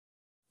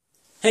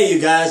Hey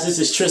you guys, this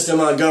is Tristan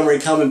Montgomery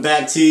coming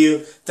back to you.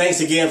 Thanks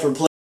again for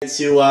playing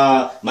to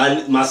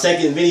my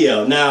second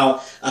video.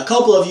 Now, a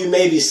couple of you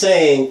may be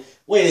saying,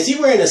 wait, is he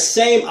wearing the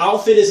same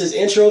outfit as his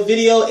intro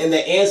video? And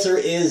the answer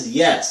is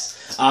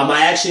yes.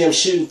 I actually am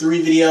shooting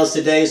 3 videos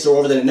today, so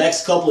over the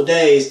next couple of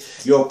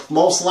days, you'll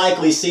most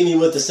likely see me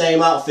with the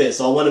same outfit.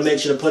 So I want to make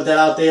sure to put that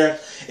out there,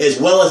 as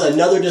well as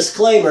another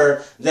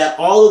disclaimer that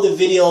all of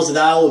the videos that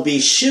I will be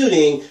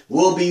shooting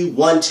will be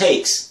one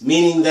takes,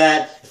 meaning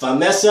that if I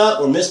mess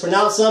up or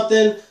mispronounce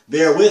something,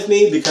 bear with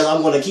me because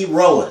I'm going to keep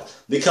rolling.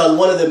 Because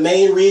one of the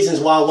main reasons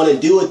why I want to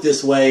do it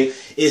this way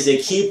is to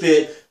keep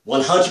it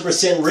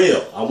 100%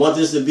 real. I want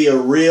this to be a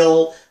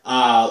real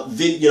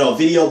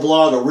video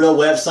blog, a real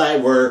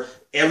website where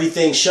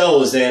everything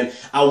shows. And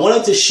I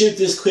wanted to shoot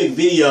this quick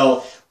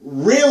video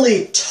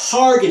really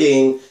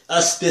targeting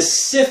a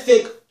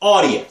specific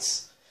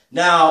audience.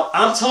 Now,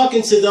 I'm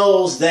talking to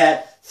those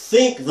that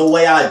think the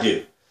way I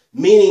do.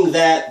 Meaning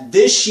that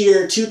this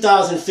year,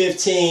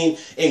 2015,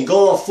 and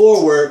going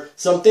forward,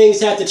 some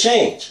things have to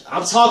change.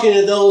 I'm talking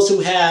to those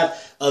who have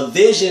a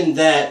vision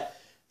that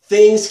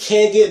things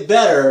can get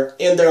better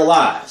in their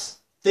lives.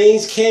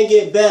 Things can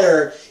get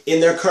better in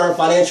their current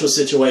financial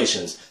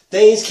situations.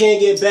 Things can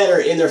get better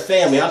in their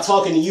family. I'm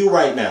talking to you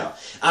right now.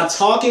 I'm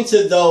talking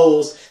to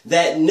those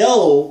that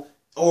know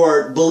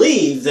or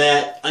believe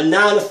that a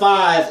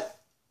 9-to-5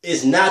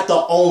 is not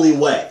the only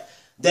way.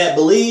 That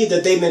believe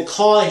that they've been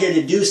called here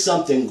to do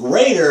something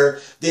greater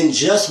than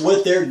just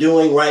what they're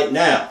doing right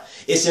now.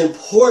 It's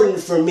important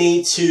for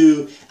me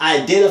to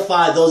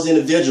identify those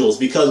individuals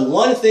because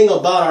one thing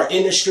about our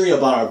industry,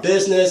 about our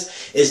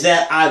business, is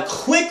that I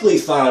quickly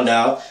found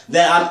out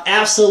that I'm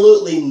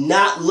absolutely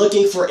not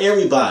looking for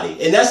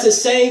everybody. And that's the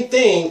same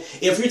thing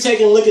if you're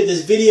taking a look at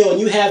this video and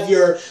you have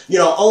your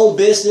own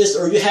business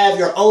or you have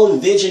your own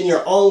vision,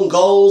 your own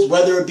goals,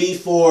 whether it be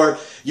for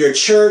your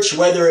church,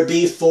 whether it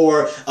be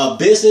for a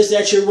business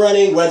that you're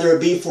running, whether it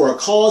be for a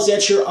cause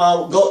that you're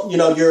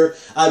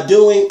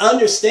doing.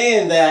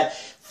 Understand that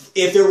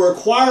if it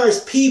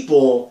requires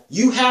people,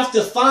 you have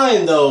to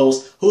find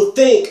those who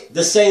think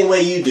the same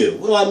way you do.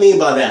 What do I mean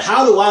by that?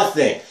 How do I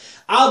think?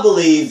 I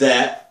believe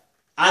that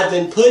I've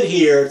been put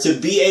here to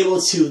be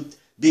able to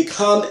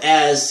become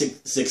as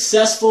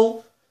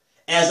successful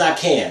as I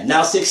can.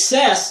 Now,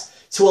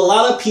 success to a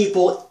lot of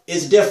people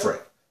is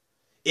different.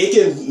 It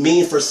can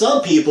mean for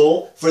some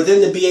people for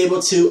them to be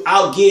able to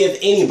outgive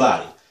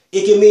anybody.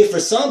 It can mean for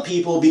some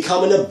people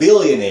becoming a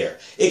billionaire.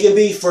 It can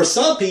be for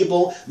some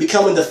people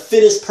becoming the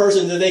fittest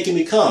person that they can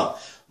become.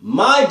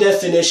 My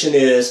definition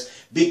is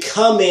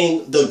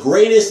becoming the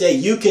greatest that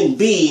you can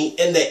be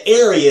in the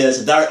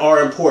areas that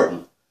are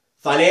important.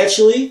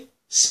 Financially,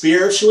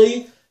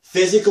 spiritually,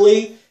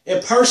 physically,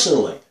 and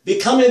personally.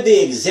 Becoming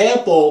the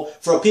example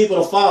for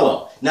people to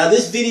follow. Now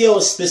this video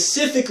is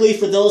specifically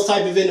for those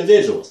type of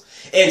individuals.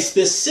 And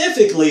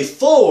specifically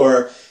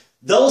for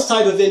those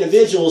type of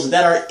individuals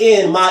that are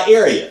in my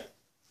area.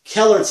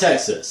 Keller,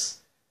 Texas,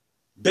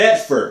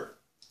 Bedford,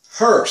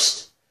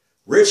 Hurst,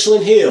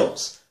 Richland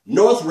Hills,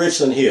 North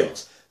Richland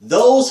Hills.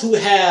 Those who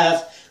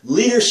have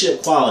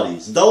leadership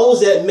qualities.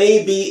 Those that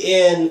may be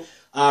in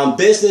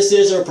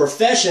businesses or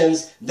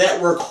professions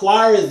that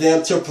require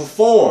them to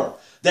perform.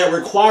 That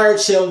require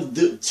them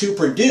to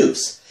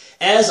produce.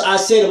 As I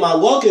said in my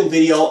welcome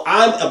video,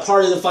 I'm a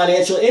part of the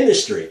financial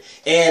industry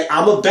and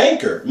I'm a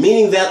banker,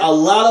 meaning that a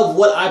lot of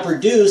what I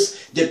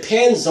produce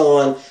depends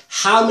on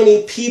how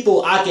many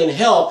people I can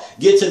help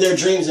get to their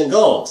dreams and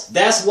goals.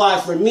 That's why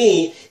for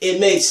me, it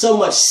made so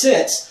much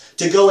sense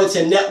to go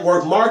into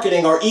network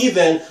marketing, or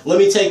even, let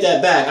me take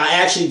that back.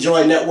 I actually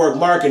joined network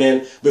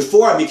marketing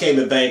before I became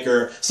a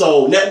banker.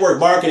 So network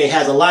marketing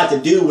has a lot to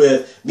do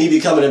with me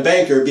becoming a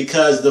banker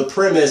because the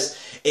premise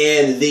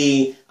and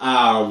the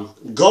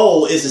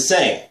goal is the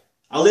same.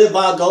 I live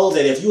by a goal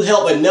that if you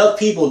help enough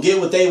people get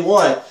what they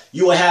want,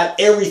 you will have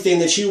everything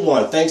that you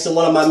want, thanks to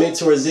one of my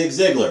mentors, Zig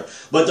Ziglar.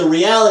 But the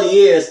reality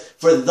is,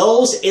 for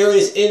those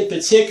areas in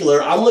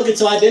particular, I'm looking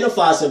to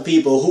identify some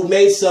people who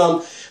made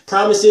some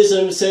promises to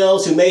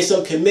themselves, who made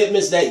some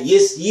commitments that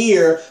this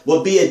year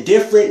will be a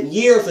different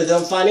year for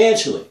them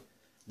financially.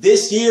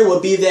 This year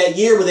will be that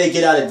year where they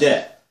get out of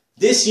debt.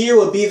 This year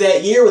would be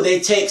that year where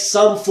they take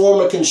some form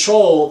of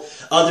control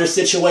of their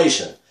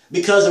situation.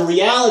 Because the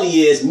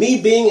reality is,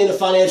 me being in the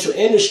financial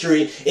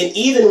industry, and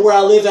even where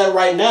I live at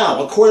right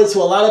now, according to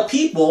a lot of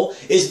people,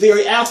 is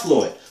very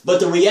affluent. But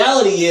the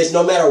reality is,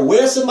 no matter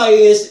where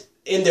somebody is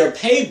in their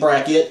pay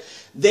bracket,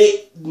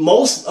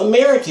 most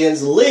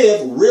Americans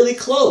live really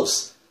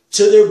close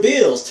to their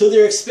bills, to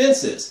their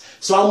expenses.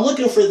 So I'm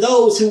looking for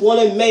those who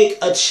want to make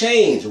a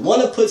change,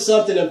 want to put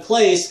something in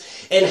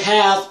place and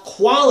have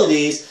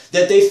qualities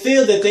that they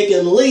feel that they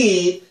can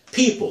lead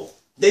people.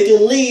 They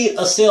can lead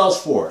a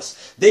sales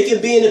force. They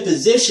can be in a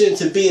position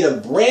to be in a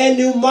brand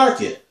new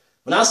market.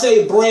 When I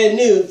say brand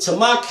new, to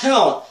my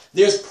count,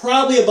 there's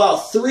probably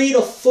about 3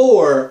 to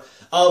 4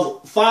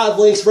 of 5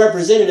 Links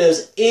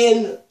representatives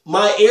in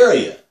my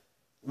area.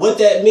 What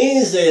that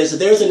means is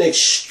there's an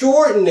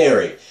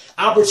extraordinary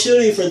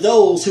opportunity for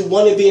those who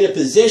want to be in a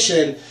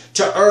position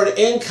to earn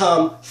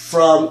income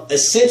from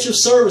essential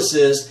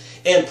services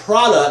and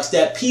products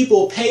that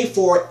people pay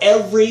for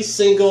every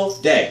single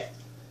day.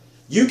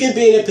 You can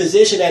be in a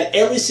position that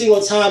every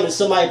single time that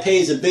somebody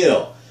pays a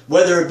bill,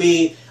 whether it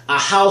be a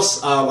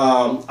house,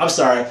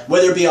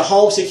 whether it be a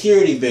home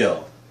security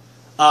bill,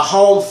 a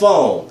home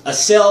phone, a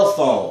cell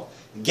phone,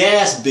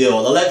 gas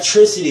bill,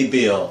 electricity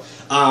bill,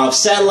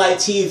 satellite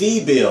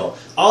TV bill,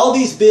 all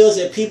these bills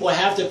that people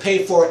have to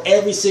pay for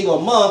every single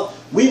month,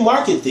 we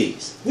market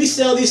these. We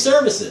sell these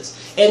services.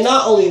 And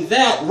not only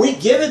that, we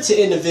give it to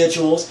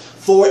individuals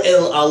for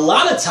a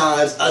lot of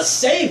times a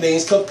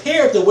savings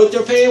compared to what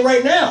they're paying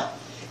right now.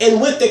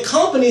 And with the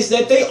companies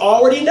that they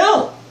already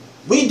know.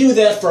 We do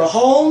that for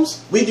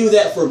homes, we do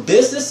that for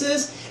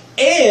businesses,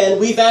 and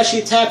we've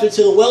actually tapped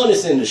into the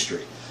wellness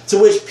industry, to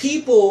which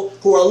people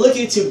who are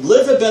looking to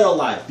live a better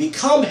life,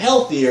 become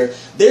healthier,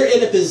 they're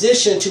in a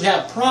position to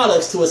have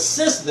products to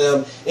assist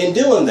them in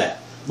doing that.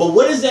 But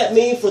what does that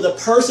mean for the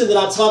person that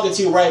I'm talking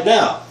to right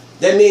now?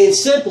 That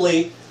means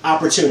simply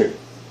opportunity.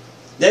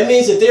 That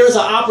means that there is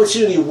an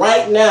opportunity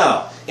right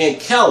now in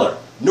Keller,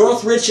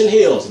 North Richland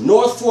Hills,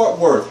 North Fort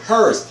Worth,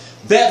 Hurst,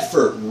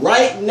 Bedford,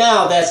 right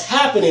now, that's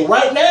happening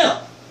right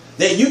now,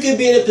 that you can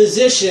be in a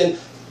position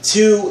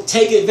to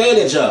take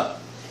advantage of.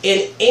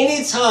 And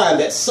any time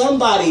that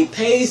somebody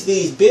pays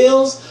these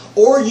bills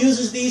or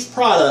uses these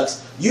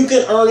products, you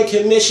can earn a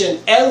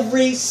commission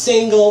every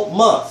single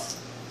month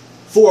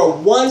for a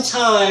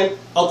one-time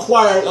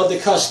acquiring of the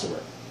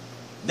customer.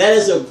 That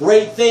is a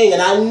great thing,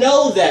 and I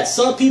know that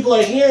some people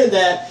are hearing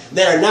that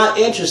are not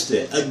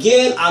interested.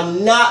 Again,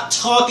 I'm not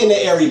talking to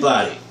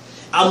everybody.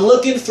 I'm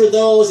looking for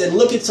those and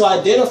looking to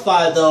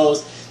identify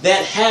those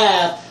that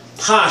have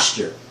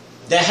posture,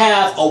 that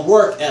have a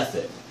work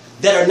ethic,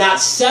 that are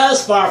not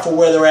satisfied for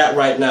where they're at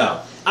right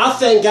now. I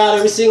thank God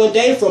every single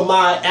day for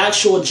my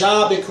actual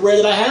job and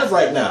career that I have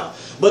right now.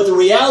 But the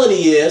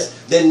reality is,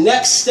 the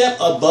next step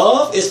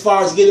above, as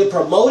far as getting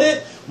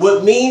promoted,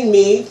 would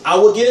mean I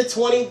would get a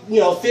 $15,000,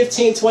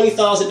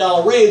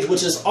 $20,000 raise,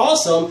 which is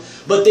awesome,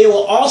 but they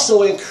will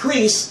also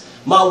increase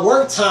my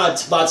work time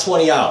by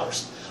 20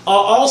 hours. I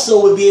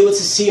also would be able to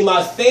see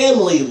my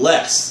family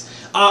less.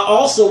 I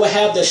also would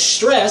have the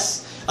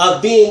stress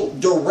of being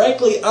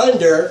directly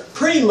under,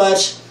 pretty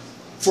much,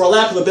 for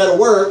lack of a better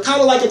word, kind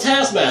of like a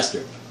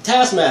taskmaster.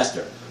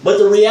 But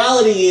the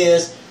reality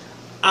is,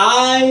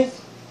 I,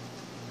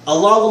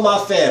 along with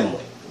my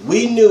family,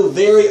 we knew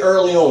very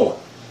early on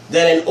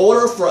that in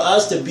order for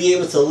us to be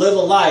able to live a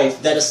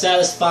life that is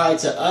satisfying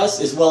to us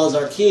as well as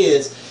our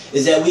kids,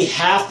 is that we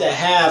have to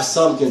have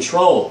some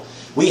control.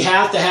 We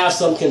have to have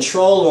some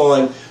control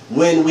on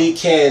when we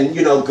can,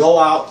 go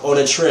out on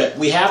a trip.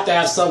 We have to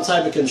have some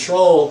type of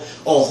control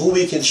on who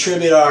we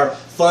contribute our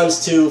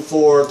funds to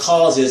for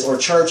causes or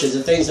churches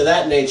and things of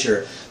that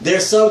nature.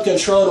 There's some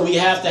control that we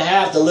have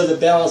to live a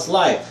balanced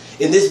life.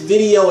 And this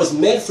video is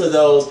meant for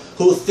those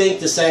who think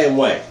the same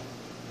way,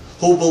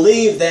 who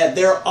believe that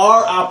there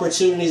are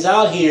opportunities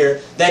out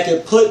here that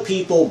can put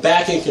people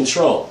back in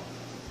control,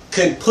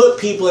 can put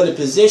people in a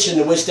position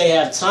in which they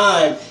have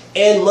time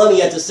and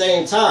money at the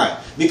same time.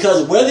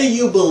 Because whether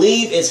you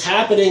believe it's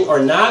happening or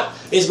not,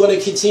 it's going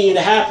to continue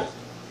to happen.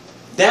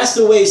 That's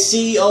the way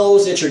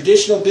CEOs and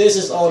traditional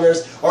business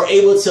owners are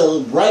able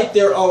to write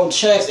their own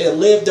checks and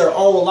live their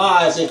own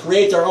lives and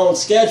create their own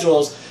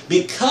schedules,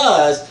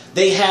 because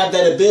they have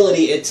that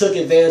ability and took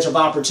advantage of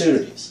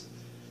opportunities.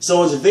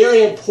 So it's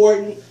very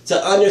important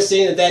to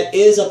understand that that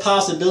is a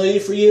possibility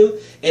for you.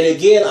 And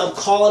again, I'm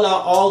calling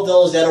out all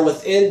those that are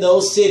within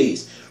those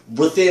cities,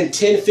 within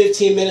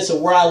 10-15 minutes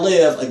of where I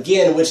live,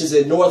 again, which is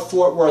in North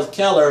Fort Worth,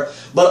 Keller,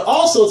 but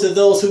also to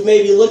those who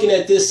may be looking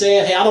at this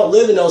saying, hey, I don't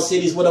live in those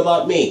cities, what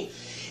about me?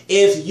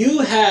 If you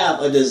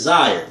have a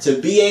desire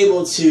to be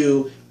able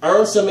to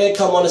earn some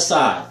income on the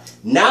side,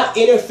 not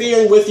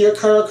interfering with your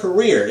current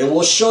career, and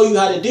we'll show you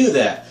how to do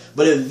that,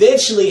 but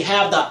eventually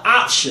have the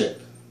option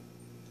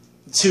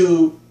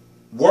to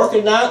work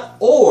or not,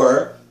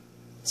 or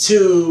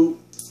to,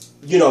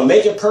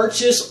 make a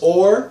purchase,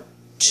 or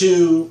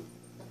to,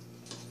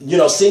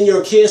 send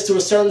your kids to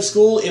a certain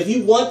school. If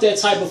you want that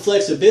type of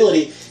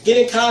flexibility, get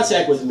in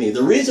contact with me.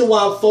 The reason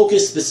why I'm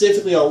focused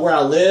specifically on where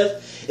I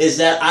live is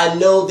that I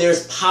know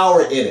there's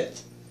power in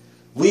it.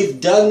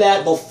 We've done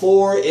that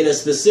before in a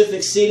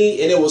specific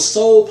city, and it was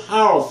so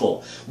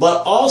powerful.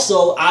 But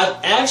also, I've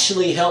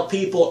actually helped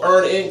people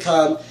earn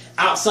income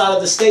outside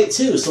of the state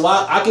too. So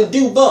I can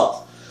do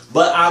both.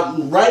 But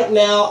right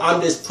now, I'm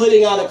just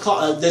putting out a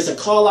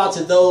call out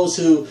to those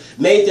who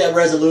made that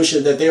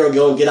resolution that they were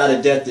going to get out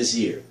of debt this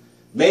year.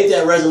 Made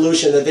that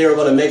resolution that they were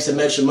going to make some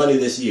extra money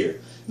this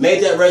year.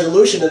 Made that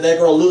resolution that they're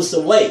going to lose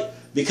some weight.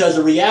 Because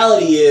the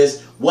reality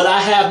is, what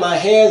I have my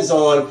hands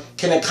on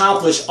can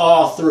accomplish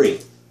all three.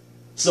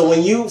 So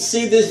when you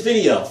see this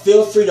video,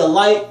 feel free to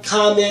like,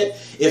 comment.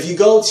 If you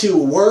go to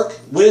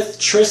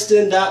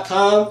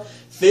workwithtristan.com,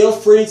 feel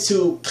free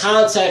to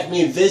contact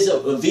me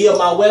via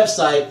my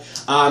website.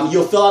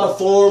 You'll fill out a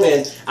form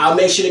and I'll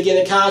make sure to get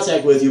in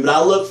contact with you. But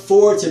I look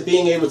forward to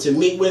being able to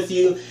meet with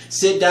you,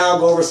 sit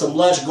down, go over some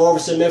lunch, go over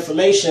some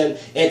information,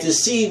 and to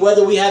see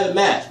whether we have a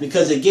match.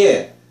 Because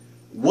again,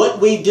 what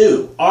we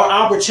do, our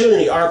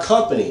opportunity, our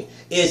company,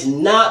 is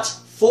not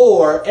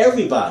for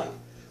everybody,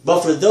 but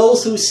for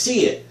those who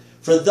see it,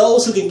 for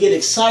those who can get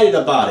excited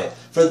about it,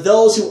 for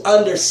those who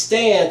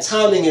understand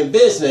timing in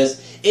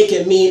business. It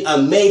can mean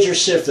a major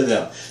shift to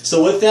them.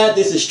 So with that,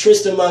 this is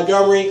Tristan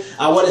Montgomery.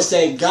 I want to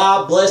say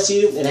God bless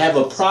you and have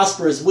a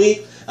prosperous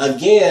week.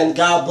 Again,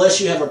 God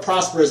bless you, have a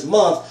prosperous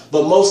month.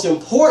 But most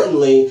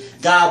importantly,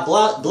 God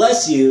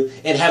bless you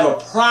and have a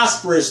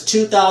prosperous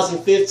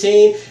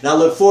 2015. And I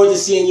look forward to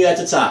seeing you at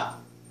the top.